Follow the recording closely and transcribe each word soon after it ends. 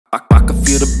I can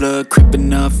feel the blood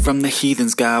creeping up from the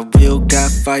heathens. Got will,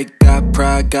 got fight, got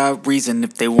pride, got reason.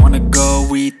 If they wanna go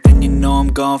eat, then you know I'm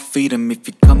gon' feed them. If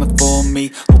you're coming for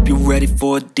me, hope you're ready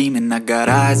for a demon. I got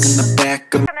eyes in the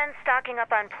back of... Recommend stocking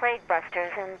up on plague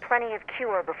busters and plenty of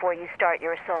cure before you start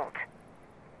your assault.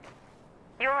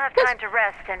 You'll have time to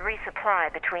rest and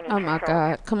resupply between each Oh my assault.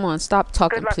 god. Come on, stop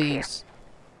talking, Good luck to you. please.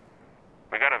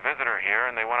 We got a visitor here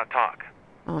and they want to talk.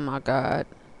 Oh my god.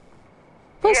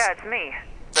 Yeah, it's me.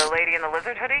 The lady in the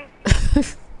lizard hoodie?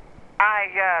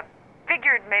 I,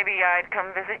 figured maybe I'd come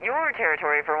visit your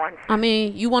territory for once. I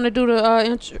mean, you want to do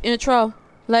the intro,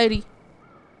 lady?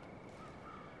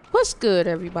 What's good,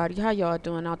 everybody? How y'all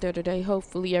doing out there today?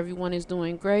 Hopefully everyone is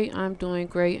doing great. I'm doing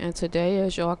great, and today,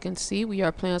 as y'all can see, we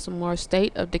are playing some more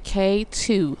State of Decay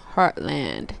 2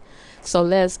 Heartland. So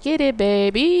let's get it,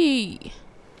 baby.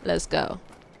 Let's go.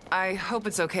 I hope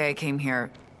it's okay I came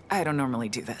here. I don't normally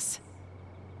do this.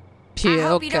 Yeah, I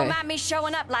hope okay. you don't mind me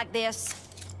showing up like this.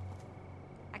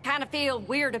 I kind of feel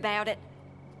weird about it.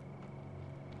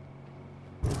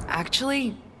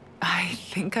 Actually, I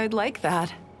think I'd like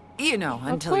that. You know, Of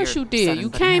until course your you did. sudden You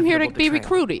but came here to inevitable be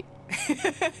betrayal.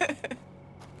 recruited.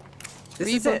 This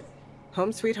is it.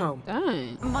 Home sweet home.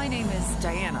 Dang. My name is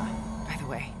Diana, by the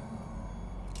way.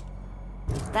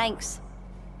 Thanks.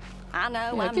 I know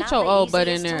Yeah, I'm get not your the old butt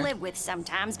in easiest there. to live with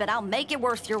sometimes, but I'll make it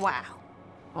worth your while.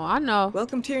 Oh, I know.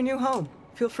 Welcome to your new home.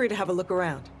 Feel free to have a look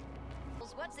around.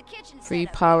 What's the kitchen Free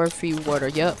setup? power, free water.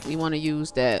 Yep, we want to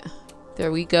use that.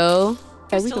 There we go.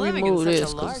 Hey, we Used to can living remove in such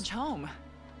this a 'cause large home.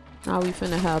 now we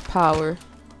finna have power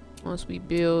once we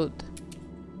build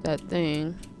that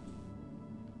thing.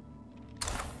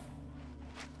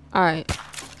 Alright.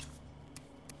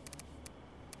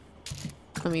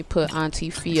 Let me put Auntie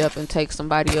Fee up and take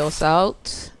somebody else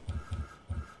out.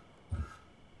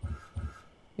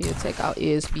 We'll take out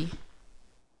Izzbee.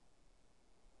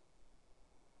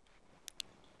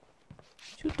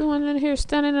 What you doing in here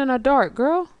standing in the dark,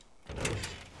 girl?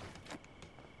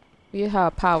 We'll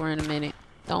have power in a minute.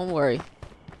 Don't worry.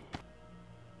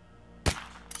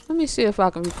 Let me see if I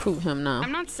can recruit him now.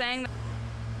 I'm not saying that.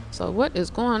 So what is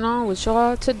going on with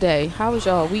y'all today? How was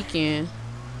y'all weekend?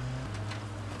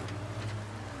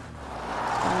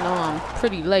 I know I'm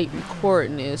pretty late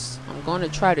recording this. I'm going to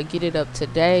try to get it up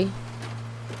today.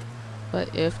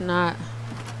 But if not,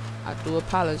 I do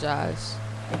apologize.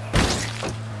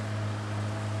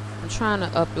 I'm trying to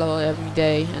upload every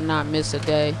day and not miss a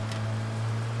day.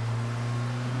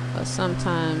 But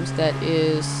sometimes that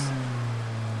is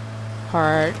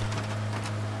hard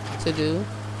to do.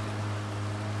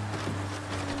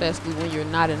 Especially when you're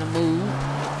not in a mood.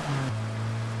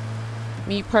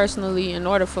 Me personally, in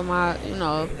order for my,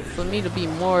 for me to be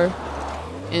more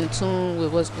in tune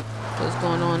with what's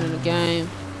going on in the game,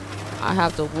 I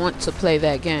have to want to play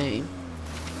that game.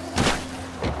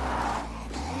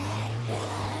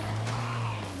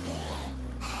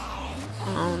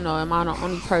 I don't know, am I the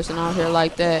only person out here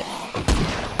like that?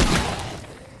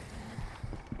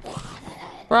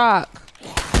 Brock,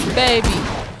 baby.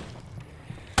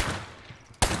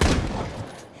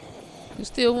 You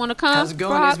still want to come? How's it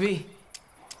going, Brock? Izzbee?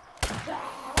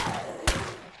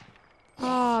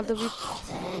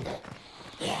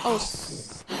 Oh,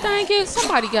 dang it.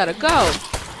 Somebody gotta go.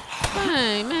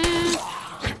 Dang, man.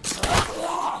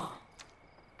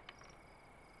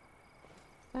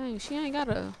 Dang, she ain't got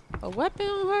a weapon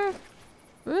on her?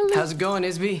 Really? How's it going,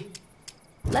 Izzbee?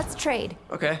 Let's trade.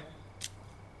 Okay.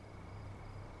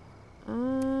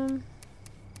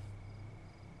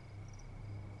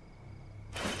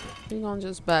 We gonna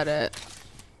just buy that.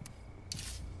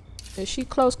 Is she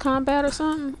close combat or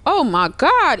something? Oh my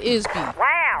god, Izzbee.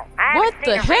 Wow. I What haven't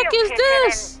the seen a heck real is kitchen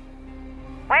this?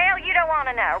 Well, you don't want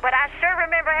to know, but I sure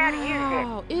remember how to use it.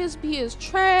 Wow, Izzbee is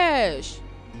trash.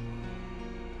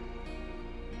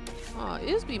 Oh,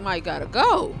 Izzbee might gotta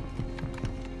go.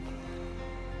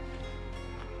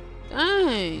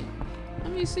 Dang.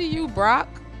 Let me see you, Brock.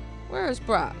 Where is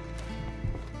Brock?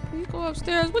 Can you go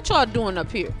upstairs? What y'all doing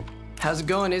up here? How's it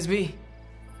going, Izzbee?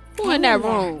 Who in that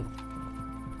room?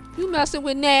 You messing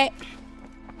with Nat?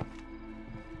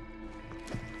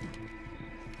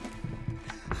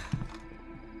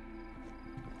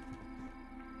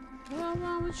 What's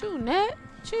wrong with you, Nat?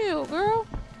 Chill, girl.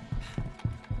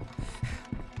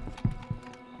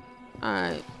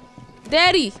 Alright.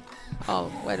 Daddy!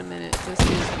 Oh, wait a minute. This is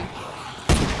me.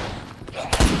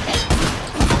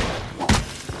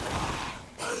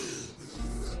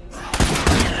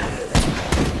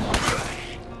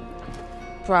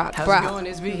 Brock, How's Brock. it going,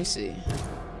 Let Izzbee? me see.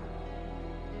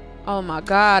 Oh my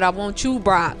god, I want you,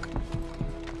 Brock.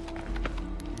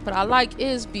 But I like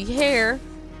Izzbee hair.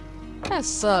 That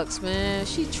sucks, man.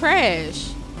 She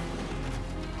trash.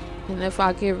 And if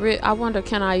I get rid, I wonder,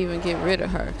 can I even get rid of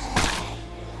her?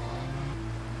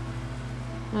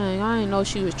 Dang, I didn't know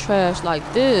she was trash like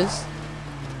this.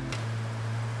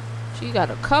 She got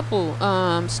a couple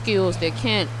skills that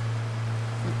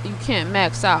you can't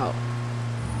max out.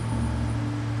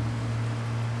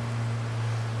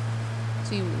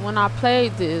 See, when I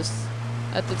played this,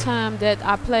 at the time that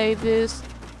I played this,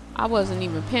 I wasn't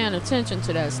even paying attention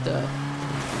to that stuff.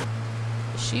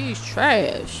 She's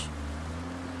trash.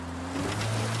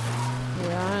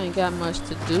 Yeah, I ain't got much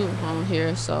to do on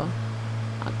here, so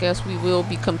I guess we will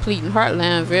be completing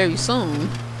Heartland very soon.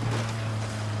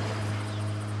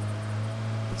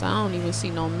 'Cause I don't even see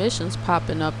no missions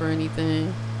popping up or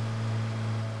anything.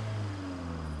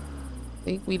 I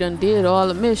think we done did all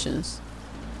the missions.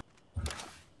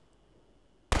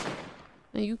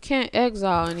 And you can't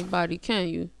exile anybody, can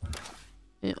you?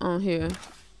 And on here.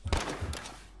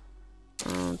 I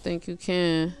don't think you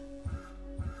can.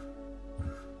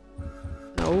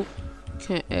 Nope.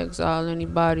 Can't exile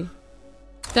anybody.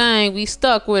 Dang, we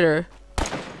stuck with her.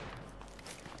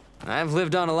 I've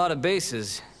lived on a lot of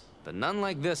bases, but none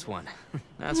like this one.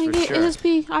 That's Dang for it, sure.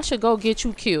 Izzbee, I should go get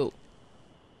you killed.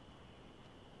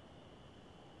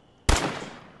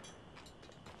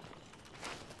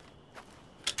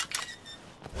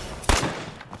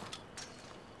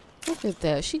 Look at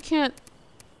that. She can't.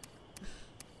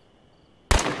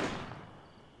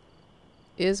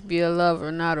 Izzbee a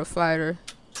lover, not a fighter.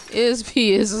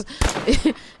 Izzbee is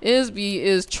Izzbee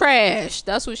is trash.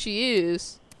 That's what she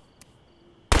is.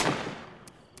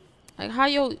 Like how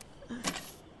yo.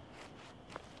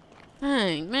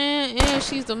 Dang, man, and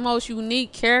she's the most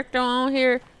unique character on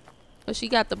here. But she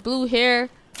got the blue hair.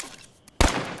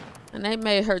 And they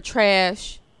made her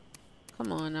trash.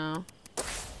 Come on now.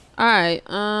 Alright,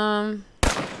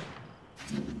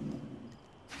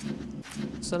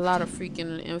 it's a lot of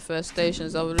freaking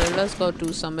infestations over there. Let's go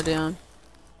do some of them.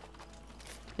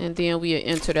 And then we'll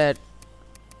enter that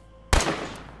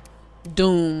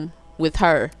doom with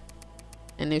her.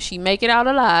 And if she make it out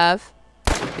alive,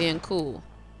 then cool.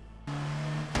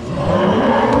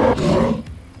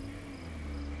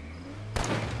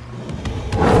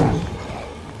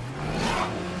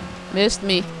 Missed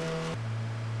me.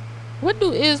 What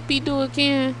do Izzbee do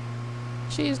again?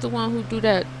 She's the one who do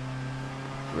that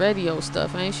radio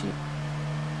stuff, ain't she?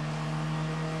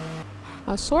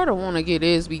 I sort of want to get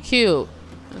Izzbee killed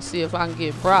and see if I can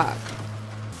get Brock.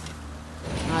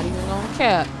 Not even gonna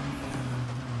cap.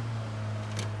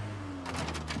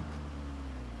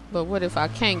 But what if I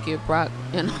can't get Brock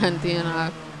and then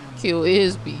I kill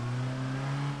Izzbee?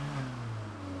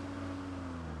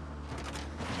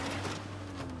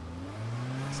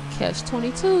 Catch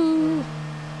 22.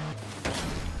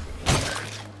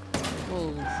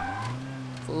 Move.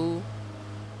 Fool.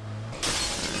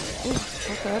 Ooh,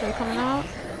 okay, they're coming out.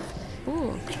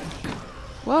 Ooh.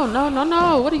 Whoa, no, no,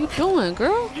 no. What are you doing,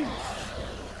 girl?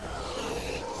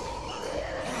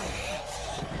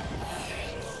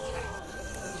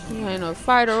 She ain't a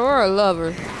fighter or a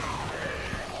lover.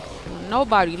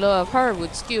 Nobody love her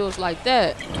with skills like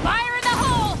that. Fire in the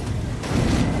hole!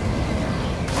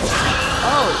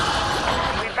 Oh.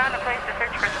 We found a place to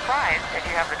search for supplies if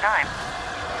you have the time.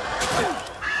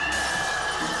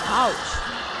 Ouch.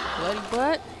 Bloody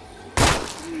butt.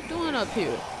 What are you doing up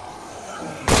here?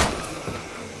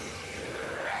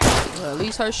 Well, at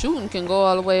least her shooting can go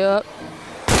all the way up.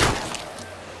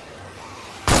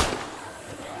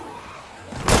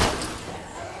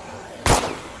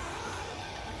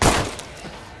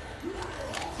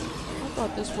 I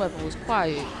thought this weapon was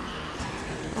quiet.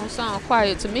 Don't sound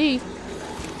quiet to me.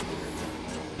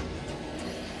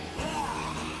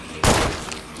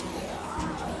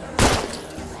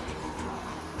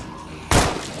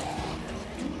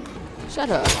 Shut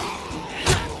up.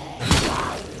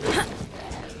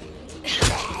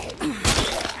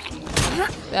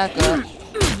 Back up.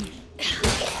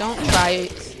 Don't try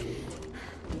it.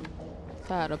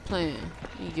 Tired of playing.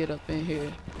 You get up in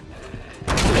here.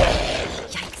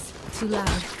 Yikes, too loud.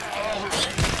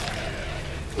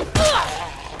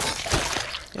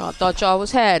 Y'all thought y'all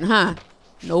was hiding, huh?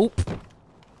 Nope.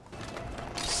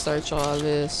 Search all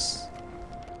this.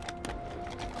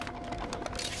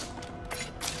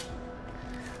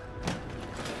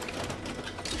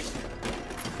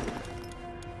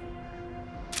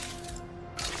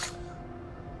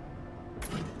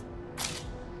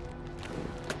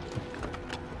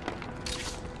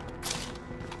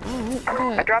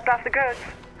 I dropped off the goods.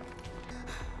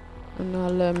 And now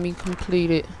let me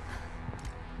complete it.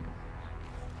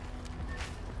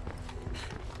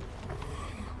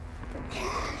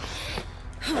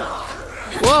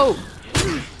 Whoa!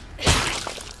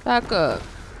 Back up.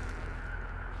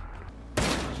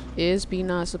 Izzbee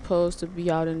not supposed to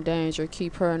be out in danger.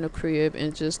 Keep her in the crib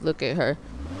and just look at her.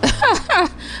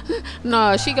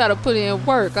 Nah, she gotta put in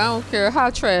work. I don't care how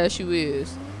trash you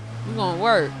is. You gonna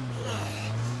work.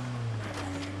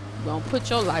 You gonna put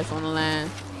your life on the line.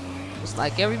 Just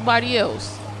like everybody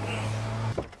else.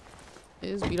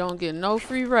 Izzbee don't get no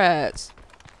free rides.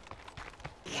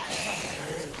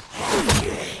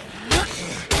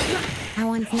 That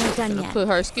one's not done Gonna yet. put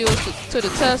her skills to the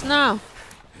test now.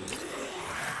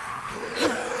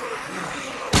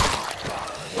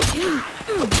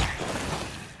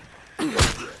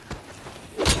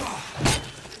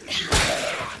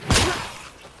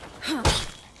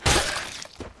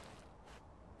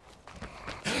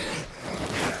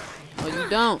 Oh, you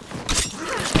don't.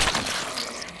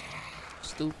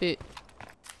 Stupid.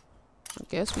 I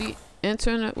guess we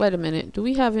entering it. Wait a minute. Do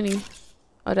we have any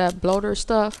of that bloater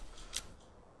stuff?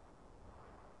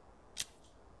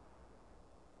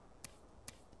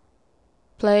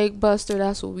 Plague Buster,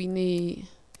 that's what we need.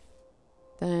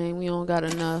 Dang, we don't got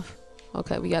enough.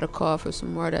 Okay, we gotta call for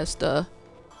some more of that stuff.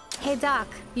 Hey Doc,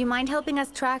 you mind helping us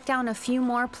track down a few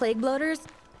more plague bloaters?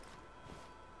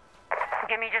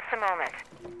 Give me just a moment.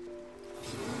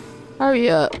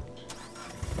 Hurry up.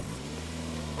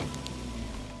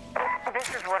 This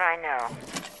is what I know.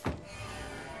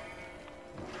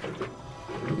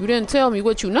 You didn't tell me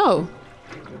what you know.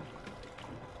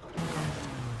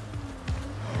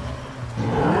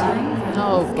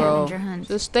 No, bro.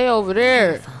 Just stay over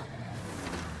there.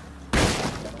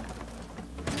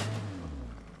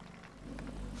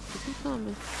 Is he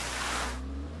coming?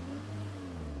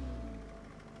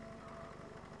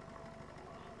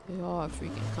 They all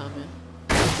freaking coming.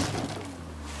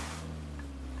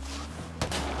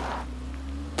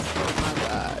 Oh my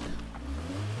God.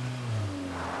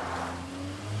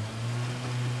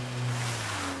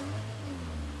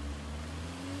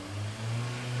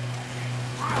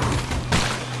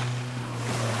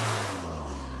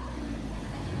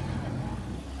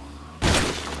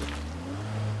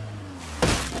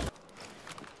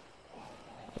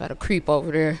 Got a creep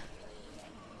over there.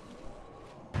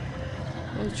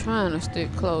 They're trying to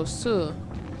stick close too.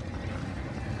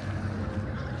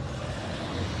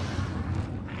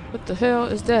 What the hell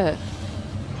is that?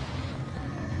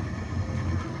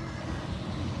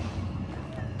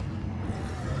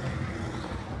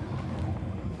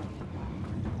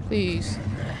 Please.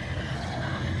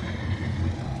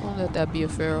 Don't let that be a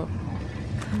feral.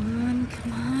 Come on,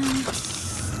 come on.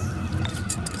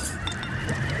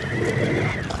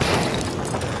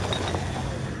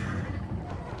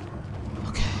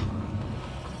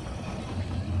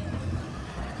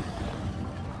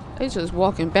 They just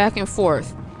walking back and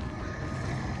forth.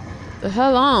 The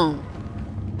hell on?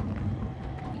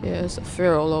 Yeah, it's a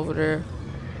feral over there.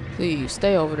 Please,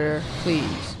 stay over there,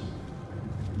 please.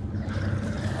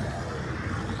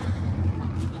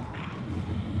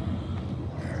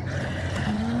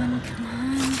 Come on, come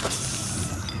on.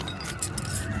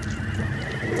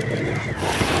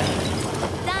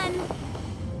 Done.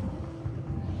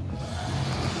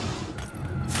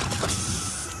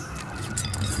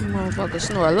 You motherfucker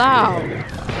snore loud.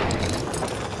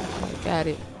 Got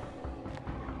it.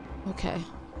 Okay.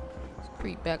 Let's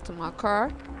creep back to my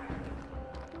car.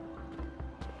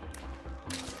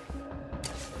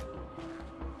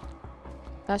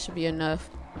 That should be enough.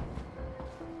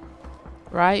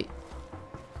 Right?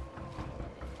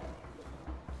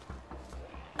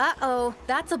 Uh-oh,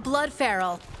 that's a blood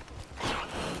feral.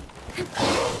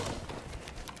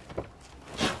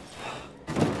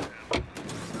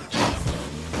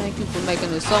 Thank you for making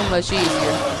it so much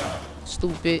easier.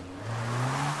 Stupid.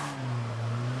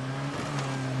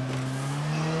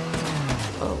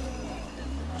 Oh.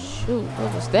 Shoot,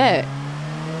 what was that?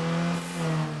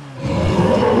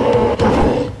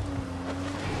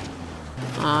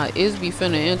 Izzbee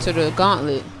finna enter the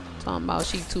gauntlet. Talking about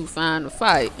she too fine to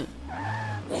fight.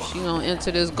 If she gonna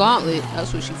enter this gauntlet,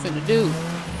 that's what she finna do.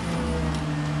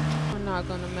 We're not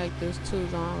gonna make this too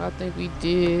long. I think we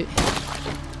did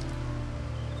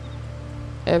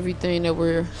everything that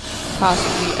we're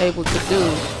possibly able to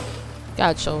do.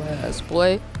 Got your ass,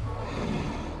 boy.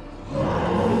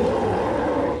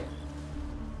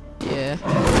 Yeah.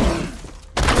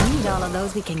 We need all of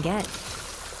those we can get.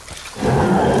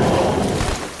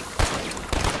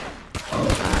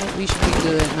 Alright, we should be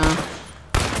good now.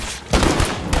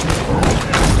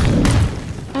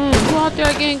 Hey, you out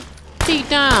there getting beat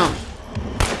down?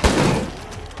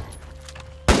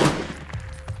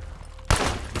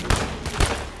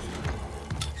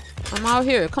 I'm out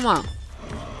here. Come on.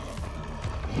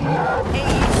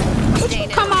 What you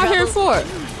come out here for?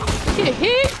 Get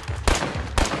hit?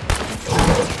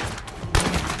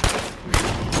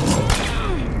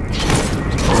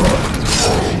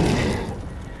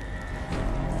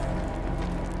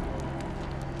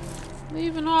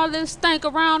 Leaving all this stank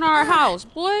around our house,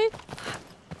 boy.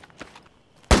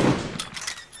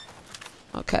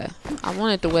 Okay, I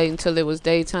wanted to wait until it was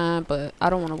daytime, but I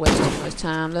don't want to waste too much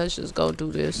time. Let's just go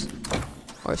do this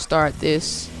or start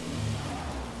this.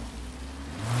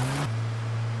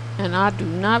 And I do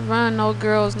not run no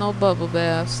girls, no bubble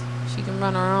baths. She can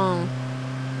run her own.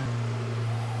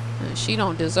 And she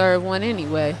don't deserve one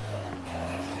anyway.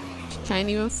 She can't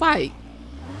even fight.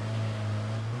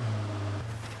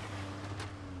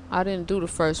 I didn't do the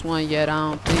first one yet, I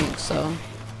don't think, so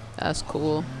that's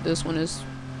cool. This one is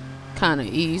kind of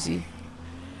easy.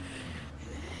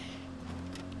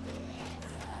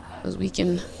 Because we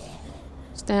can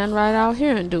stand right out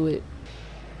here and do it.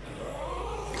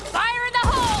 Fire in the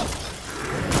hole!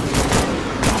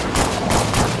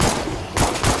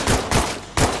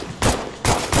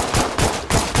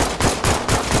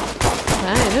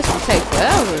 Dang, this will take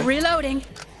forever. Reloading.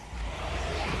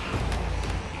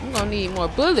 I'm gonna need more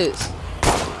bullets.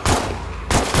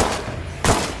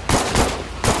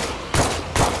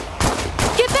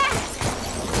 Get back!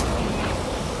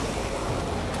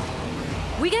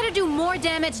 We gotta do more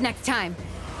damage next time.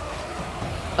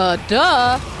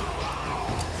 Duh.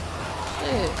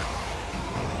 Shit.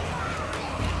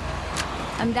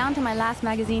 I'm down to my last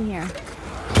magazine here.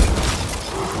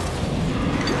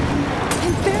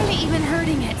 I'm barely even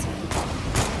hurting it.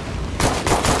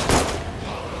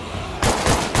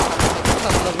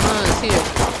 Couple of runs here.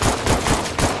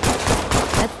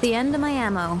 That's the end of my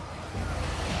ammo.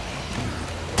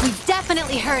 We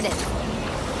definitely heard it.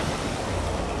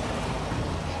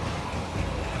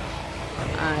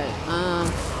 Alright, I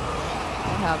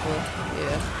have a,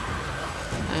 yeah.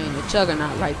 I ain't a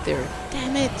juggernaut right there.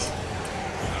 Damn it.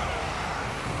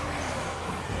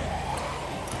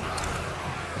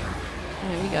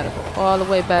 Man, we gotta go all the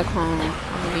way back home. I'm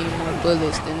gonna need more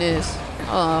bullets than this.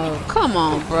 Oh, come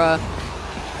on, bruh.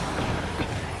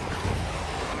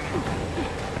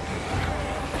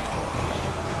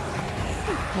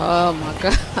 Oh my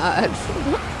god.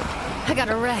 I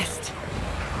gotta rest.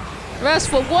 Rest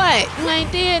for what? You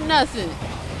ain't did nothing.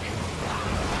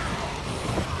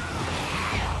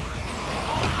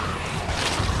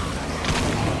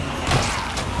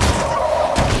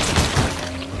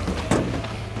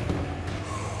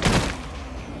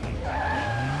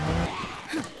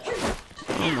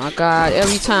 Oh my god,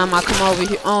 every time I come over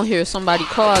here on here, somebody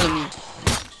calling me.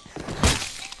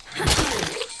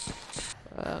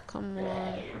 Come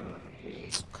on.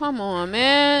 Come on,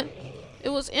 man. It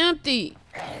was empty.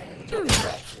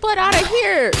 But out of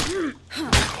here.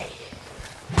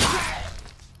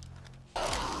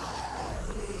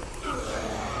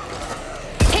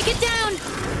 Take it down.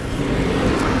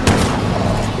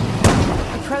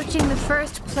 Approaching the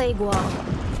first plague wall.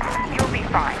 You'll be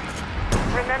fine.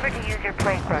 Remember to use your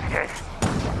plague busters.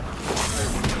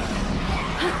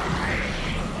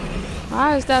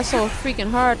 Why is that so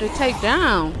freaking hard to take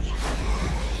down?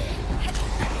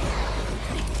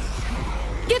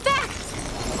 Get back!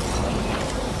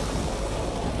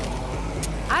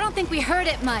 I don't think we heard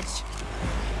it much.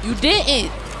 You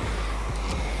didn't.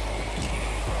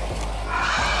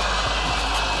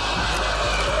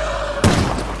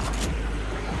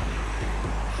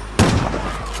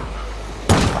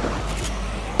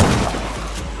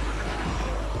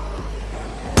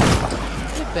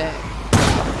 Get back.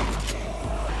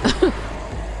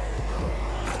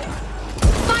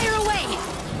 Fire away!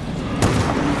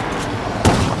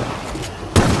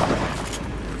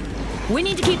 We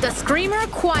need to keep the screamer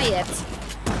quiet.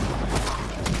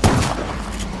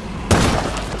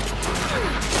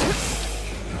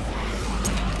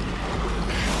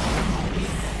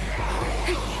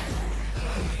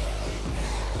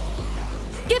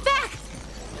 Get back!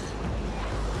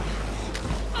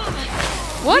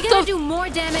 What we gotta do more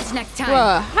damage next time.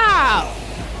 Bruh, how?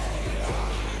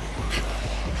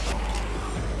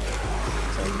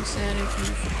 So you saying if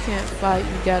you can't fight,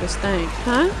 you gotta stink,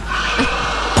 huh?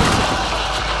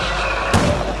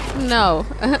 No.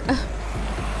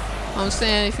 I'm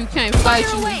saying if you can't fight,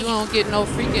 you don't get no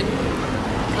freaking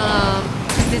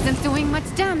This isn't doing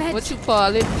much damage. what you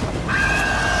call it?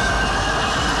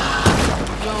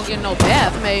 You don't get no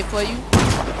bath made for you.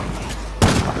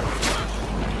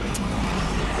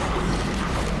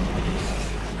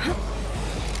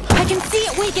 I can see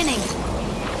it weakening.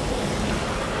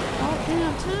 Oh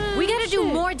damn time. We gotta do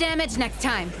Shit. more damage next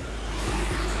time.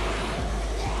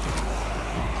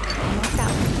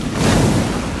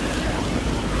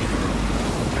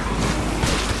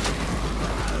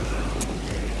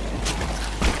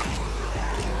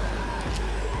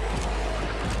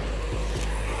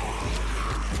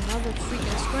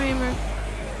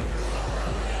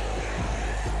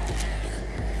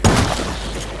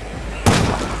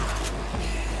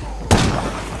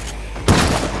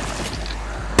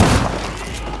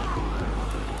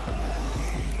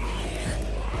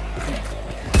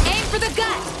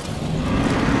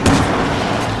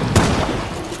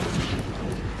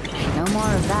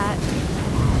 more of that.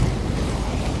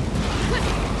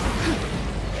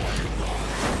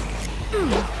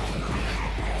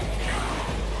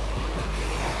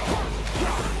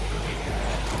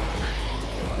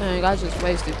 Dang, I just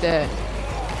wasted that.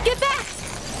 Get back!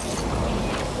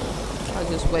 I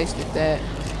just wasted that.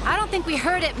 I don't think we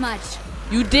heard it much.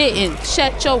 You didn't.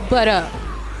 Shut your butt up.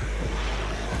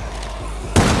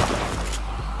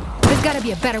 There's gotta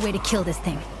be a better way to kill this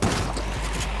thing.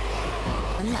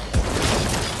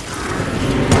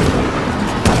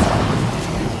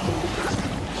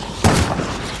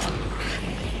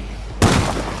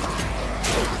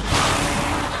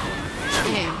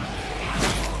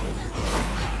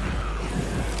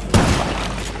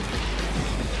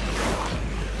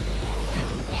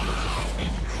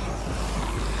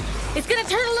 It's gonna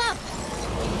turtle up!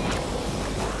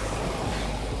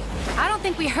 I don't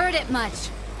think we heard it much.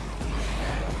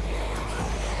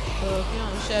 If you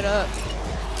don't shut up.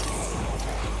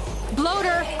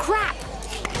 Bloater! Crap!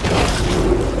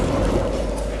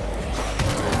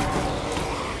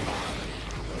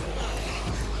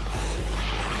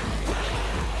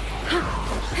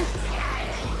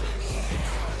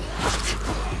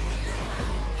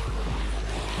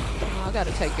 Oh, I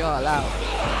gotta take y'all out.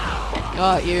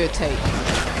 Y'all irritate.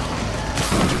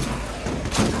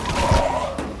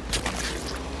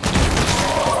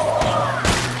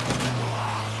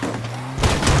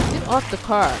 Get off the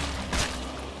car.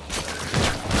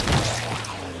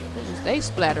 What is they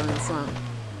splattering from?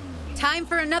 Time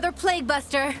for another plague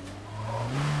buster.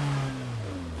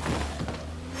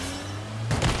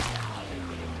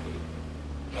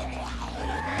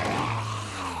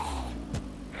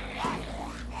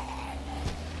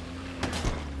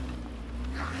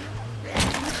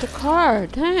 The car,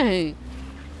 dang.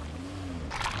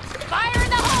 Fire in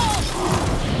the hole!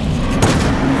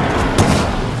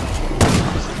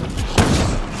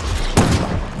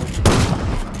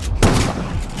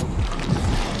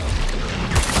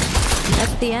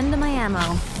 That's the end of my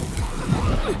ammo.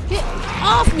 Get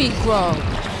off me, bro.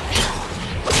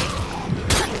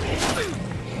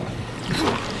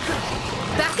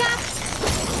 Back up!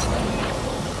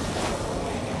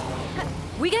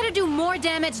 We gotta do more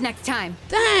damage next time.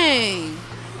 Dang.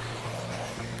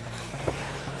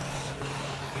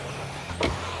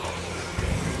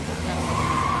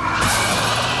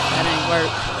 That ain't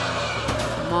work.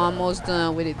 I'm almost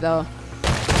done with it though.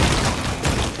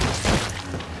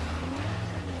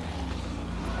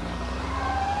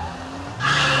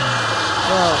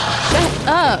 Bro, shut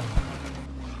up.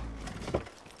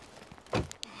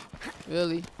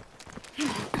 Really?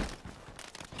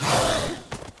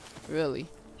 Really?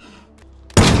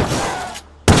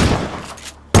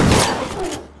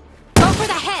 Go for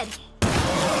the head!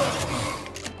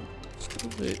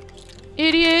 Stupid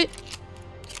idiot.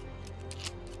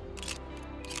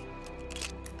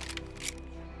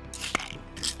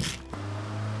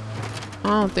 I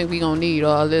don't think we gonna need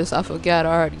all this. I forgot I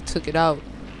already took it out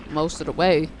most of the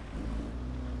way.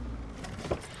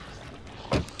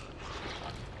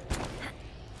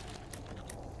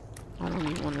 I don't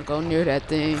even want to go near that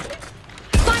thing.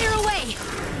 Fire away!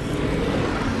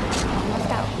 Almost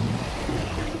out.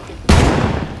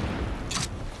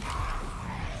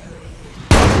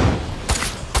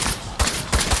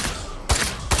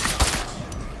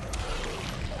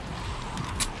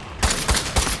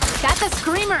 That's a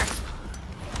screamer!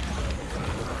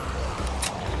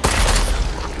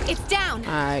 It's down!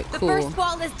 Alright, cool. The first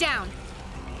wall is down.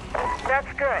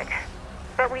 That's good.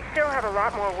 But we still have a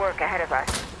lot more work ahead of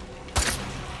us.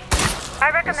 I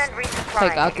recommend resupplying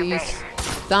Take out your these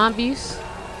base. zombies.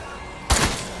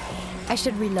 I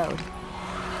should reload.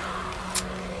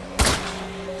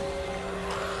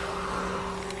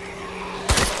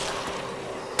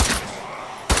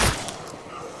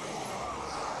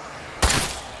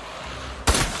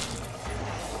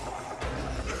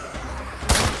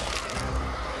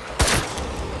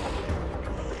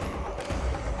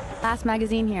 Last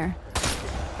magazine here.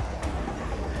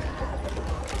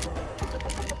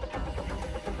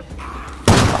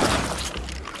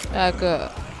 Back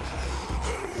up.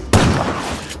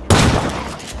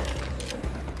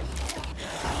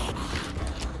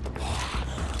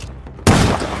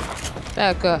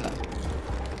 Back up.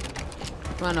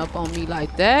 Run up on me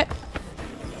like that.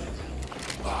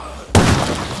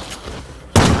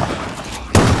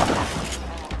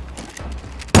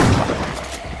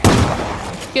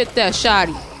 Get that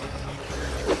shotty.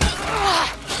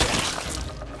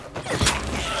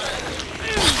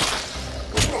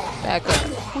 Back up.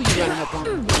 Who you running up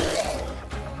on?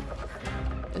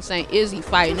 This ain't Izzbee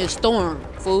fighting this storm,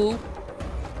 fool.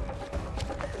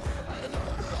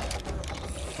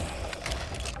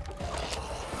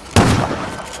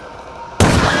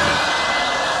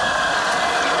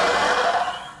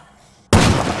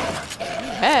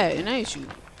 bad, ain't you?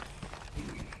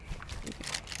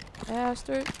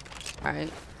 Bastard.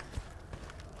 Alright.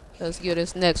 Let's get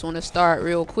this next one to start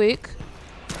real quick.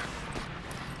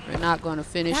 We're not gonna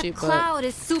finish That it, but cloud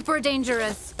is super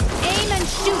dangerous. Aim and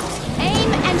shoot!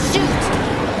 Aim and shoot!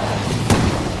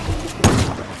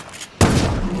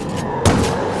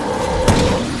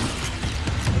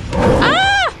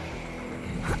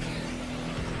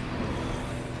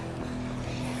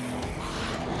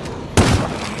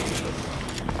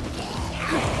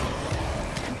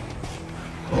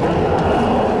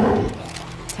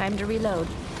 Time to reload.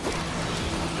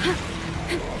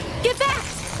 Get back!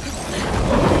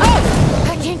 Oh!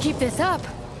 I can't keep this up.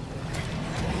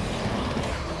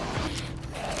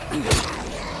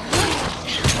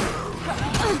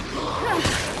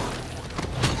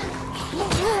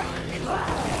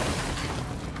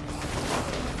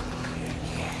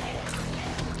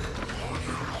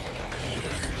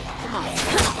 come on.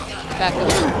 Back up.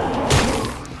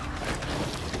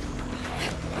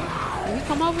 Did he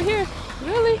come over here?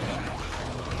 Really?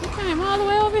 You came all the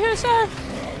way over here, sir?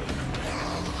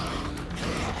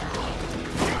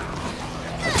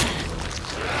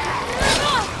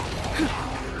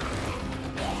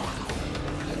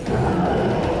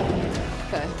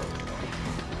 Okay.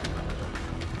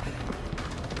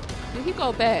 Did he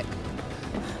go back?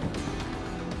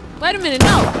 Wait a minute,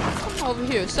 no! Come over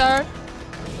here, sir.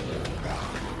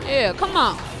 Yeah, come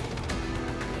on.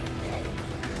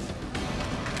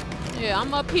 Yeah,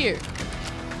 I'm up here.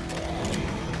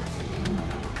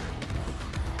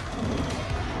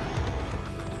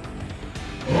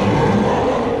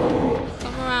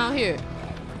 Come around here.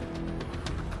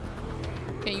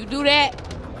 Can you do that?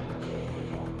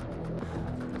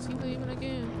 Is he leaving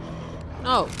again?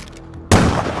 No.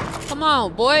 Come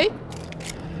on, boy.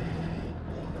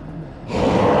 You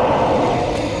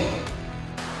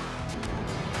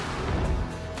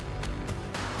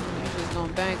just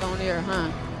gonna bank on there, huh?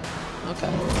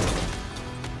 Okay.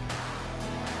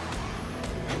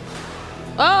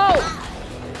 Oh!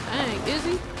 Dang,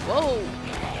 Izzbee. Whoa.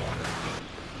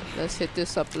 Let's hit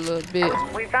this up a little bit.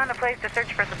 We found a place to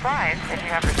search for supplies if you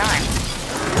have the time.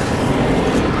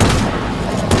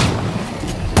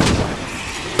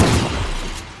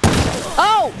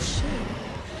 Oh! Shit.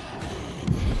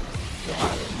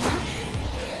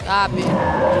 Stop it.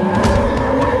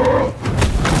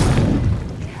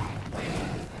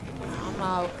 I'm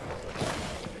out.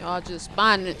 Y'all just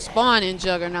spawning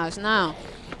juggernauts now.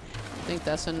 I think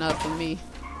that's enough for me.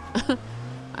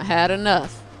 I had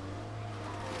enough.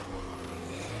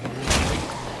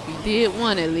 We did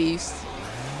one at least.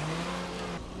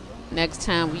 Next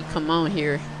time we come on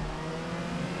here,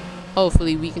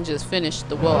 hopefully we can just finish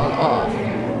the wall off.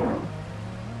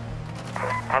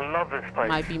 I love this place.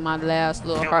 Might be my last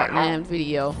little Heartland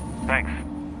video. Thanks.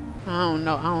 I don't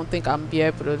know. I don't think I'm gonna be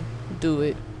able to do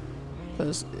it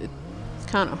because it's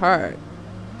kind of hard.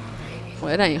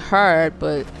 Well, it ain't hard,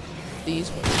 but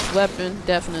this weapon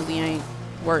definitely ain't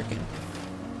working.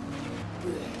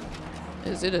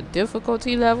 Is it a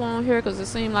difficulty level on here? Because it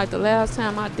seemed like the last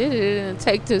time I did it, it didn't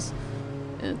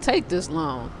take this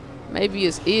long. Maybe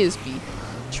it's Izzbee,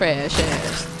 trash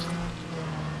ass.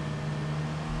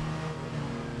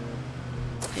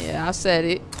 Yeah, I said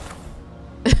it.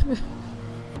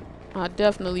 I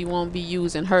definitely won't be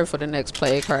using her for the next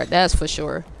plague heart, that's for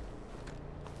sure.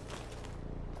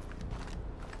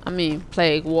 I mean,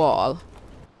 plague wall.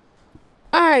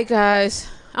 Alright guys,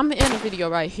 I'm gonna end the video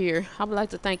right here. I would like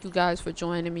to thank you guys for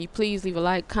joining me. Please leave a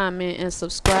like, comment, and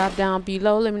subscribe down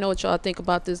below. Let me know what y'all think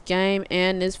about this game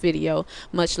and this video.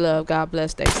 Much love, God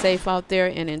bless, stay safe out there,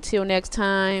 and until next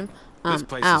time, I'm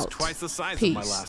out. This place is twice the size Peace. of my last